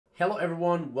Hello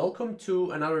everyone, welcome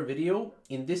to another video.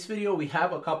 In this video we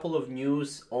have a couple of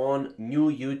news on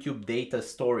new YouTube data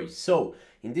stories. So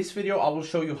in this video I will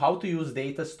show you how to use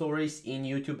data stories in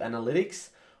YouTube Analytics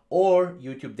or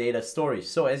YouTube data stories.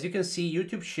 So as you can see,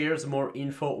 YouTube shares more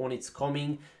info on its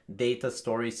coming data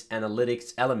stories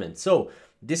analytics element. So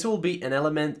this will be an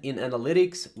element in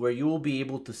analytics where you will be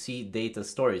able to see data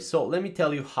stories. So let me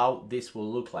tell you how this will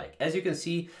look like. As you can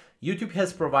see, YouTube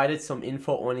has provided some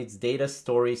info on its data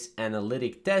stories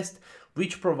analytic test,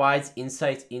 which provides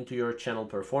insights into your channel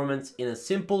performance in a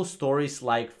simple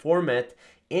stories-like format,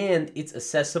 and it's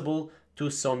accessible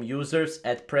to some users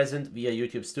at present via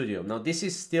YouTube Studio. Now, this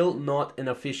is still not an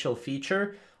official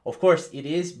feature. Of course it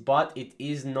is, but it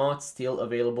is not still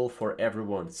available for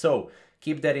everyone. So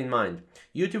keep that in mind.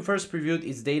 YouTube first previewed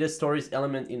its data stories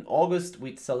element in August,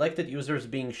 with selected users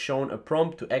being shown a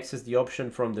prompt to access the option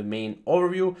from the main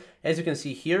overview. As you can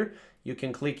see here, you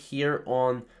can click here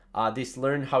on this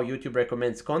learn how YouTube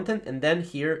recommends content, and then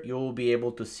here you will be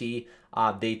able to see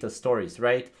data stories,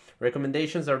 right?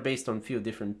 Recommendations are based on few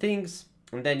different things,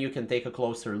 and then you can take a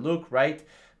closer look, right?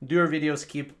 Do your videos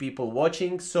keep people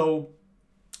watching? So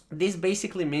this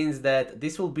basically means that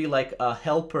this will be like a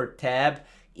helper tab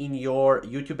in your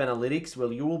YouTube Analytics,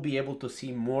 where you will be able to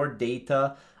see more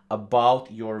data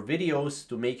about your videos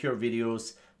to make your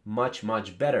videos much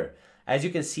better. As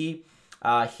you can see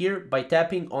here, by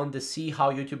tapping on the see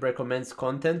how YouTube recommends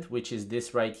content, which is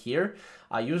this right here,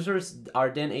 users are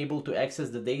then able to access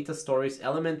the data stories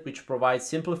element, which provides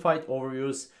simplified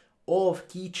overviews of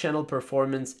key channel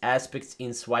performance aspects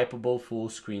in swipeable full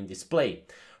screen display.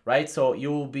 Right, so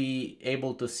you will be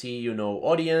able to see, you know,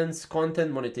 audience,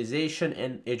 content, monetization,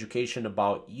 and education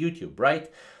about YouTube,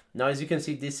 right? Now, as you can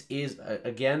see, this is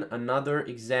again another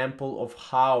example of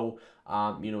how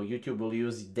YouTube will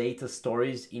use data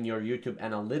stories in your YouTube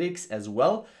Analytics as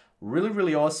well.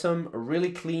 Really awesome,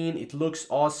 really clean. It looks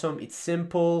awesome. It's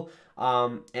simple,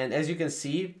 and as you can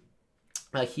see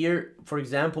here, for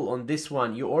example, on this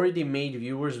one, you already made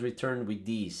viewers return with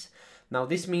these. Now,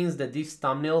 this means that these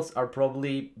thumbnails are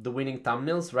probably the winning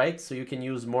thumbnails, right? So you can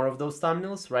use more of those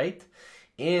thumbnails, right?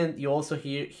 And you also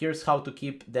here's how to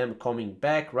keep them coming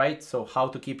back, right? So how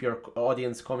to keep your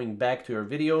audience coming back to your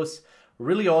videos.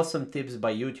 Really awesome tips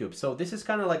by YouTube. So this is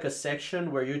kind of like a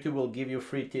section where YouTube will give you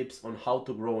free tips on how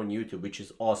to grow on YouTube, which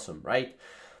is awesome, right?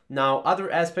 Now,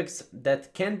 other aspects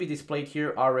that can be displayed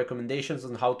here are recommendations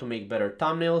on how to make better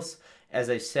thumbnails, as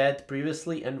I said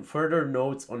previously, and further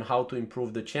notes on how to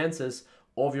improve the chances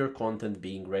of your content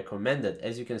being recommended,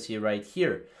 as you can see right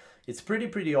here. It's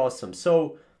pretty awesome.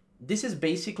 So this is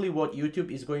basically what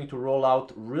YouTube is going to roll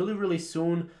out really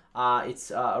soon.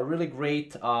 It's a really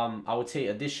great, I would say,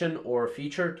 addition or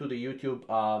feature to the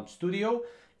YouTube Studio.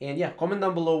 And yeah, comment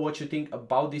down below what you think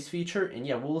about this feature. And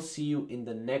yeah, we'll see you in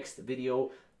the next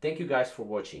video. Thank you guys for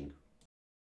watching.